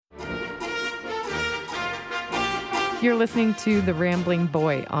You're listening to The Rambling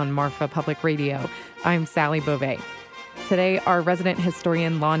Boy on Marfa Public Radio. I'm Sally Beauvais. Today, our resident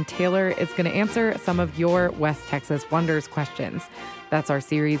historian, Lon Taylor, is going to answer some of your West Texas Wonders questions. That's our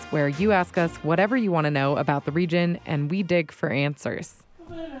series where you ask us whatever you want to know about the region, and we dig for answers.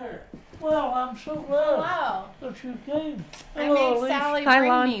 Well, I'm so glad that you came. Hello, I made Sally Hi, bring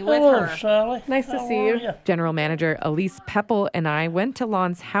Lon. me with Hello, her. Sally. Nice to see you. General Manager Elise Pepple and I went to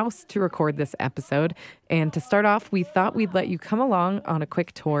Lon's house to record this episode. And to start off, we thought we'd let you come along on a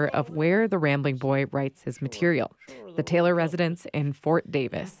quick tour of where the Rambling Boy writes his material, the Taylor residence in Fort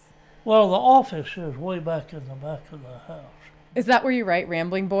Davis. Well, the office is way back in the back of the house. Is that where you write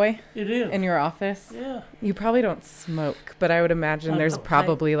Rambling Boy? It is. In your office? Yeah. You probably don't smoke, but I would imagine there's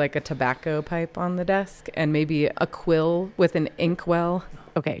probably like a tobacco pipe on the desk and maybe a quill with an inkwell.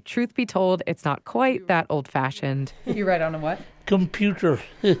 Okay, truth be told, it's not quite that old-fashioned. You write on a what? Computer.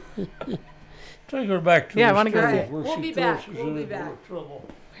 Take her back to Yeah, the I want to go see store it. where We'll she be back. throws us We'll be in back. more trouble.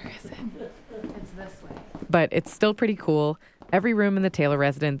 Where is it? It's this way. But it's still pretty cool. Every room in the Taylor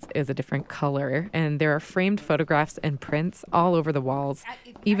residence is a different color, and there are framed photographs and prints all over the walls,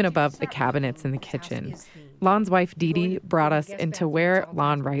 even above the cabinets in the kitchen. Lon's wife, Dee Dee, brought us into where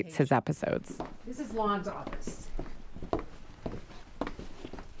Lon writes his episodes. This is Lon's office,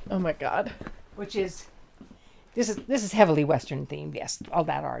 Oh my God. which is this is heavily Western themed. Yes, all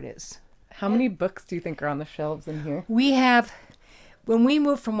that art is. How many books do you think are on the shelves in here? We have, when we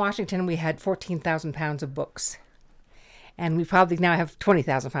moved from Washington, we had 14,000 pounds of books, and we probably now have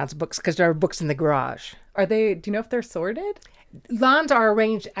 20,000 pounds of books because there are books in the garage. Are they, do you know if they're sorted? Lon's are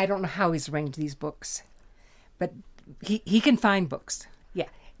arranged. I don't know how he's arranged these books, but he can find books. Yeah,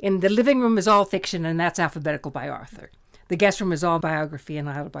 in the living room is all fiction, and that's alphabetical by author. The guest room is all biography and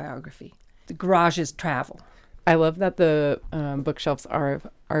autobiography. The garage is travel. I love that the bookshelves are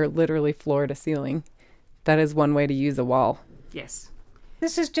literally floor to ceiling. That is one way to use a wall. Yes.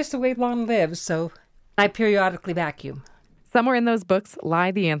 This is just the way Lon lives, so I periodically vacuum. Somewhere in those books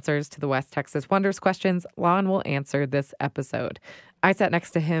lie the answers to the West Texas Wonders questions Lon will answer this episode. I sat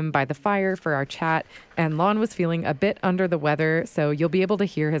next to him by the fire for our chat, and Lon was feeling a bit under the weather, so you'll be able to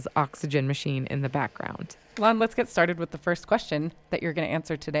hear his oxygen machine in the background. Lon, let's get started with the first question that you're going to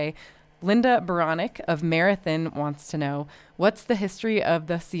answer today. Linda Baronic of Marathon wants to know, what's the history of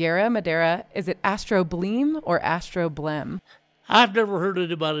the Sierra Madera? Is it Astrobleem or Astroblem? I've never heard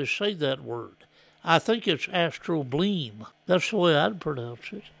anybody say that word. I think it's Astrobleem. That's the way I'd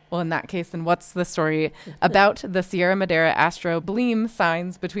pronounce it. Well, in that case, then what's the story about the Sierra Madera Astrobleem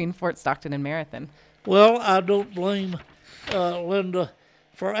signs between Fort Stockton and Marathon? Well, I don't blame Linda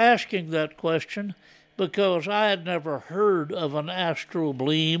for asking that question because I had never heard of an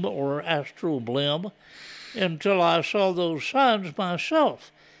Astrobleem or Astroblem until I saw those signs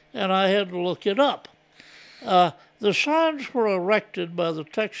myself, and I had to look it up. The signs were erected by the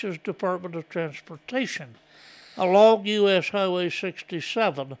Texas Department of Transportation along U.S. Highway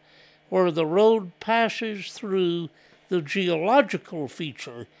 67, where the road passes through the geological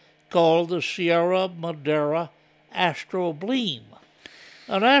feature called the Sierra Madera Astrobleem.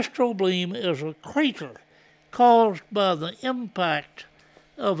 An astrobleem is a crater caused by the impact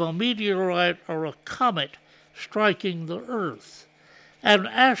of a meteorite or a comet striking the Earth. An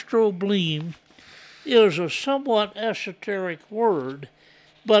astrobleem is a somewhat esoteric word,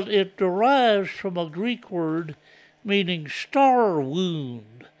 but it derives from a Greek word meaning star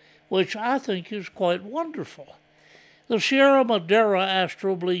wound, which I think is quite wonderful. The Sierra Madera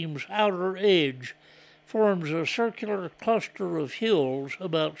Astrobleem's outer edge forms a circular cluster of hills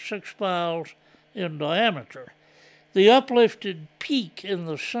about 6 miles in diameter. The uplifted peak in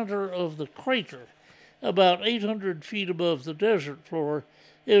the center of the crater, about 800 feet above the desert floor,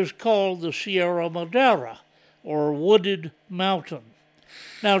 is called the Sierra Madera, or Wooded Mountain.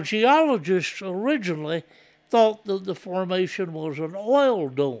 Now, geologists originally thought that the formation was an oil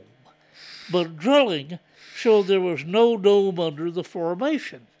dome, but drilling showed there was no dome under the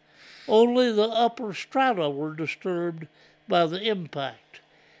formation. Only the upper strata were disturbed by the impact.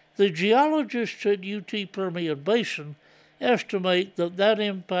 The geologists at UT Permian Basin estimate that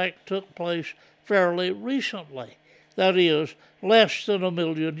impact took place fairly recently, that is, less than 1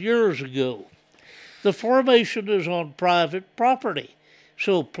 million years ago. The formation is on private property,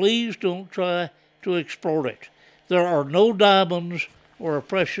 so please don't try to explore it. There are no diamonds or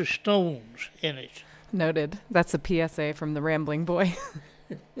precious stones in it. Noted. That's a PSA from the Rambling Boy.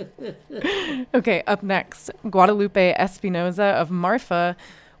 Okay, up next, Guadalupe Espinoza of Marfa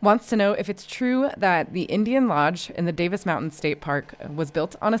wants to know if it's true that the Indian Lodge in the Davis Mountain State Park was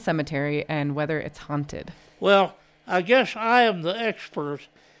built on a cemetery and whether it's haunted. Well, I guess I am the expert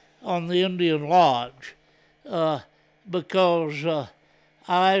on the Indian Lodge. because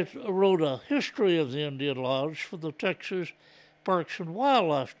I wrote a history of the Indian Lodge for the Texas Parks and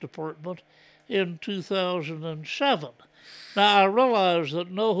Wildlife Department in 2007. Now, I realize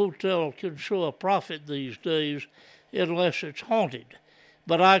that no hotel can show a profit these days unless it's haunted,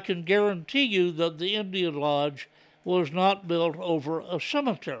 but I can guarantee you that the Indian Lodge was not built over a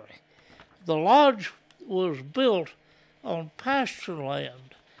cemetery. The lodge was built on pasture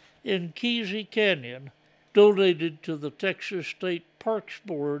land in Kesey Canyon, donated to the Texas State Parks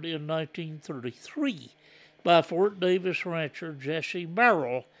Board in 1933 by Fort Davis rancher Jesse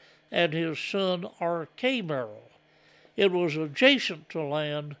Merrill and his son R.K. Merrill. It was adjacent to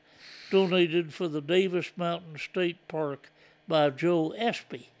land donated for the Davis Mountain State Park by Joe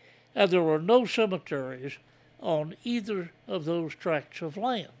Espy, and there were no cemeteries on either of those tracts of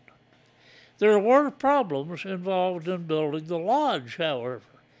land. There were problems involved in building the lodge, however.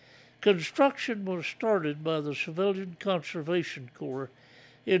 Construction was started by the Civilian Conservation Corps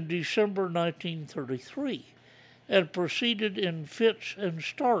in December 1933 and proceeded in fits and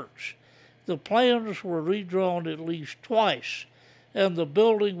starts. The plans were redrawn at least twice, and the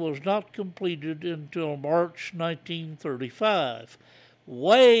building was not completed until March 1935,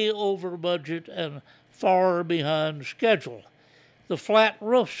 way over budget and far behind schedule. The flat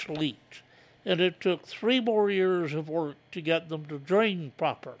roofs leaked, and it took 3 more years of work to get them to drain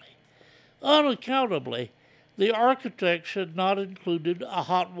properly. Unaccountably, the architects had not included a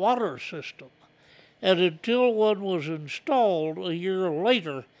hot water system, and until one was installed a year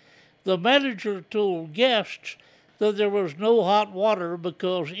later, the manager told guests that there was no hot water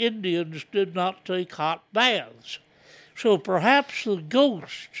because Indians did not take hot baths. So perhaps the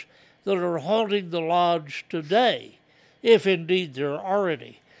ghosts that are haunting the lodge today, if indeed there are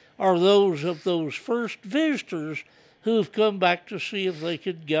any, are those of those first visitors who've come back to see if they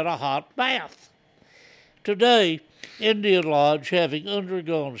could get a hot bath. Today, Indian Lodge, having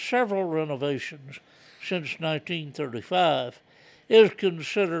undergone several renovations since 1935, is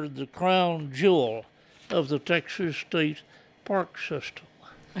considered the crown jewel of the Texas State Park System.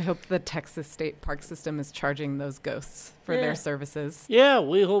 I hope the Texas State Park System is charging those ghosts for their services. Yeah,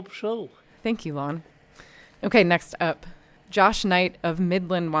 we hope so. Thank you, Lon. Okay, next up. Josh Knight of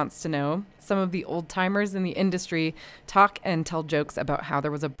Midland wants to know, some of the old-timers in the industry talk and tell jokes about how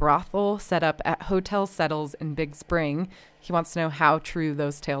there was a brothel set up at Hotel Settles in Big Spring. He wants to know how true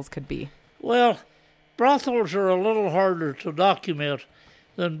those tales could be. Well, brothels are a little harder to document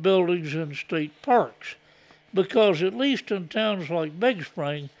than buildings in state parks, because at least in towns like Big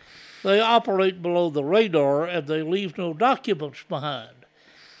Spring, they operate below the radar and they leave no documents behind.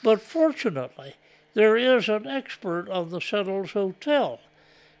 But fortunately, there is an expert on the Settles Hotel.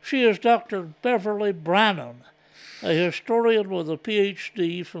 She is Dr. Beverly Brannon, a historian with a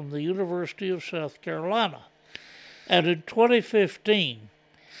Ph.D. from the University of South Carolina. And in 2015,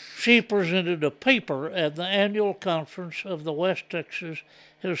 she presented a paper at the annual conference of the West Texas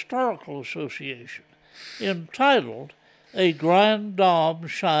Historical Association entitled A Grand Dame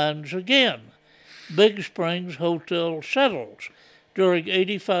Shines Again, Big Springs Hotel Settles during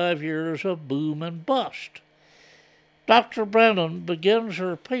 85 years of boom and bust. Dr. Brannon begins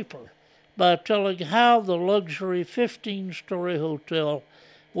her paper by telling how the luxury 15-story hotel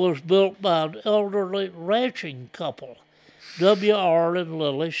was built by an elderly ranching couple, W.R. and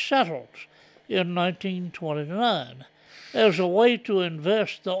Lily Settles, in 1929, as a way to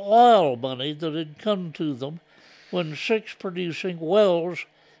invest the oil money that had come to them when 6 producing wells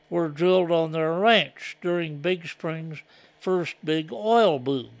were drilled on their ranch during Big Spring's first big oil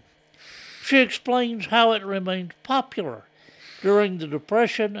boom. She explains how it remained popular during the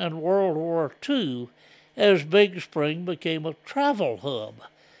Depression and World War II as Big Spring became a travel hub,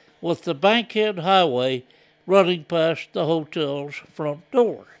 with the Bankhead Highway running past the hotel's front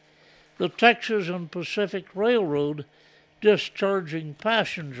door. The Texas and Pacific Railroad discharging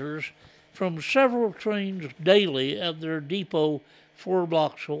passengers from several trains daily at their depot 4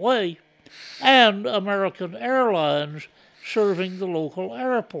 blocks away, and American Airlines serving the local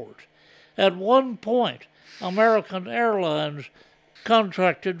airport. At one point, American Airlines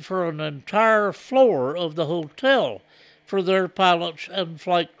contracted for an entire floor of the hotel for their pilots and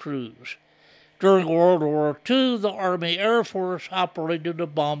flight crews. During World War II, the Army Air Force operated a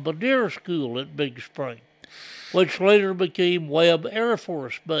bombardier school at Big Spring, which later became Webb Air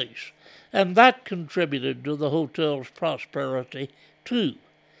Force Base, and that contributed to the hotel's prosperity, too.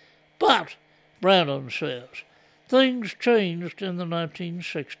 But, Brannon says, things changed in the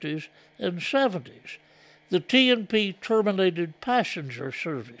 1960s and 70s. The T&P terminated passenger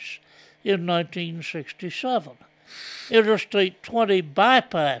service in 1967, Interstate 20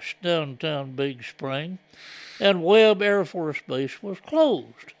 bypassed downtown Big Spring, and Webb Air Force Base was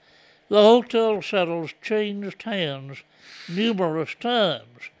closed. The hotel settles changed hands numerous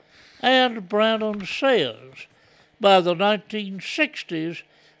times, and Brannon says by the 1960s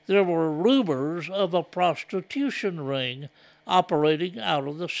there were rumors of a prostitution ring operating out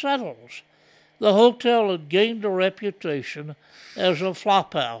of the Settles. The hotel had gained a reputation as a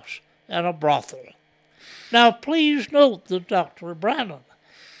flophouse and a brothel. Now please note that Dr. Brannon,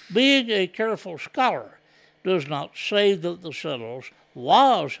 being a careful scholar, does not say that the Settles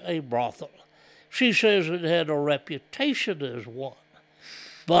was a brothel. She says it had a reputation as one.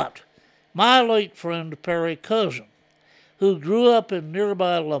 But my late friend Perry Cousin, who grew up in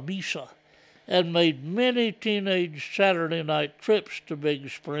nearby La Mesa and made many teenage Saturday night trips to Big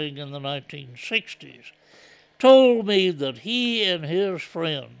Spring in the 1960s, told me that he and his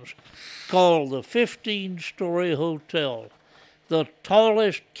friends called the 15-story hotel the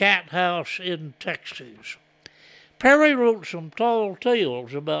tallest cat house in Texas. Perry wrote some tall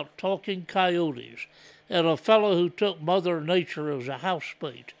tales about talking coyotes and a fellow who took Mother Nature as a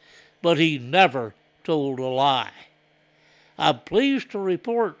housemate, but he never told a lie. I'm pleased to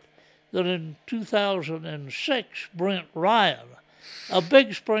report that in 2006, Brent Ryan, a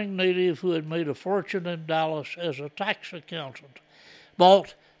Big Spring native who had made a fortune in Dallas as a tax accountant,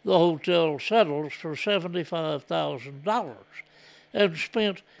 bought the Hotel Settles for $75,000 and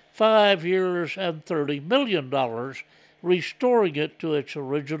spent 5 years and $30 million restoring it to its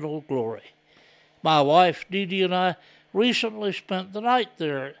original glory. My wife, Dee Dee, and I recently spent the night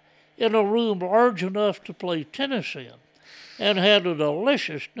there in a room large enough to play tennis in, and had a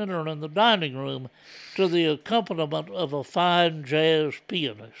delicious dinner in the dining room to the accompaniment of a fine jazz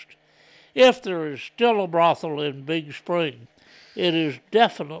pianist. If there is still a brothel in Big Spring, it is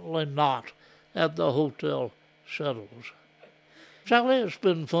definitely not at the Hotel Settles. Sally, it's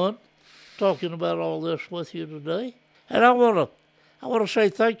been fun talking about all this with you today, and I want to say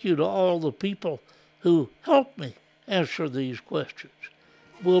thank you to all the people who helped me answer these questions.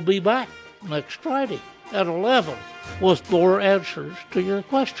 We'll be back next Friday at 11 with more answers to your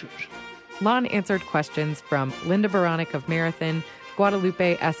questions. Lon answered questions from Linda Baronic of Marathon,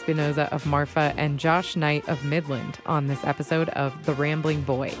 Guadalupe Espinoza of Marfa, and Josh Knight of Midland on this episode of The Rambling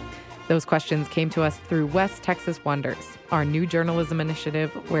Boy. Those questions came to us through West Texas Wonders, our new journalism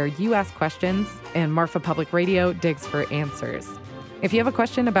initiative where you ask questions and Marfa Public Radio digs for answers. If you have a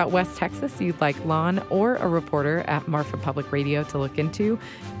question about West Texas you'd like Lon or a reporter at Marfa Public Radio to look into,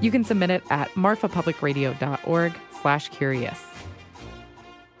 you can submit it at marfapublicradio.org/curious.